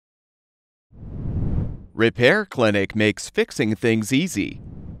Repair Clinic makes fixing things easy.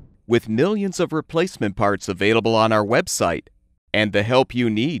 With millions of replacement parts available on our website and the help you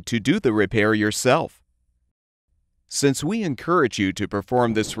need to do the repair yourself. Since we encourage you to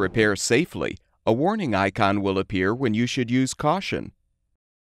perform this repair safely, a warning icon will appear when you should use caution.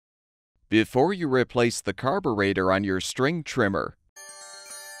 Before you replace the carburetor on your string trimmer,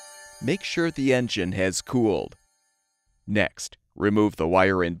 make sure the engine has cooled. Next, remove the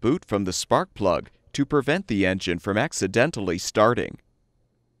wire and boot from the spark plug to prevent the engine from accidentally starting.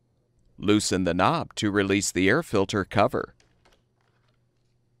 Loosen the knob to release the air filter cover.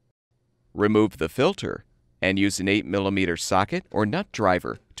 Remove the filter and use an 8mm socket or nut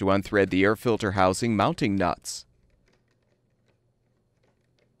driver to unthread the air filter housing mounting nuts.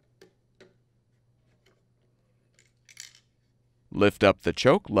 Lift up the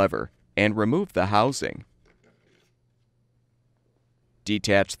choke lever and remove the housing.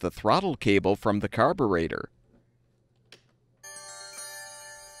 Detach the throttle cable from the carburetor.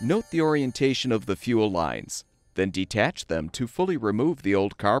 Note the orientation of the fuel lines, then detach them to fully remove the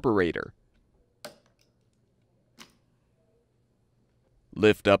old carburetor.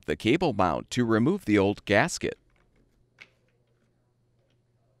 Lift up the cable mount to remove the old gasket.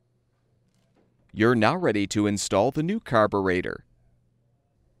 You're now ready to install the new carburetor.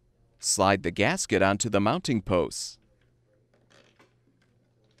 Slide the gasket onto the mounting posts.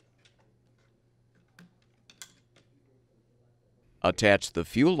 Attach the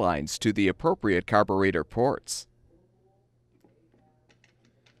fuel lines to the appropriate carburetor ports.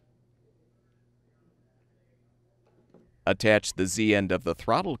 Attach the Z-end of the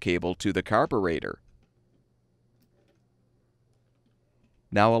throttle cable to the carburetor.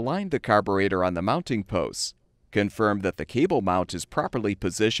 Now align the carburetor on the mounting posts. Confirm that the cable mount is properly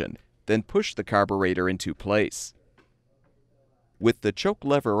positioned, then push the carburetor into place. With the choke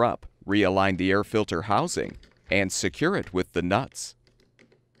lever up, realign the air filter housing and secure it with the nuts.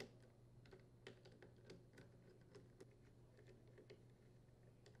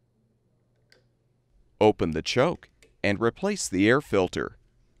 Open the choke and replace the air filter.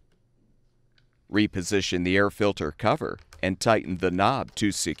 Reposition the air filter cover and tighten the knob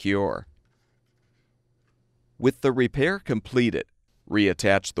to secure. With the repair completed,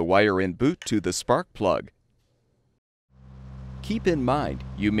 reattach the wire and boot to the spark plug. Keep in mind,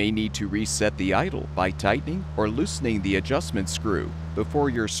 you may need to reset the idle by tightening or loosening the adjustment screw before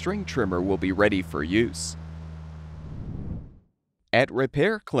your string trimmer will be ready for use. At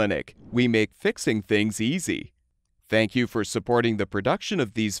Repair Clinic, we make fixing things easy. Thank you for supporting the production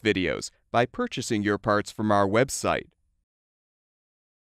of these videos by purchasing your parts from our website.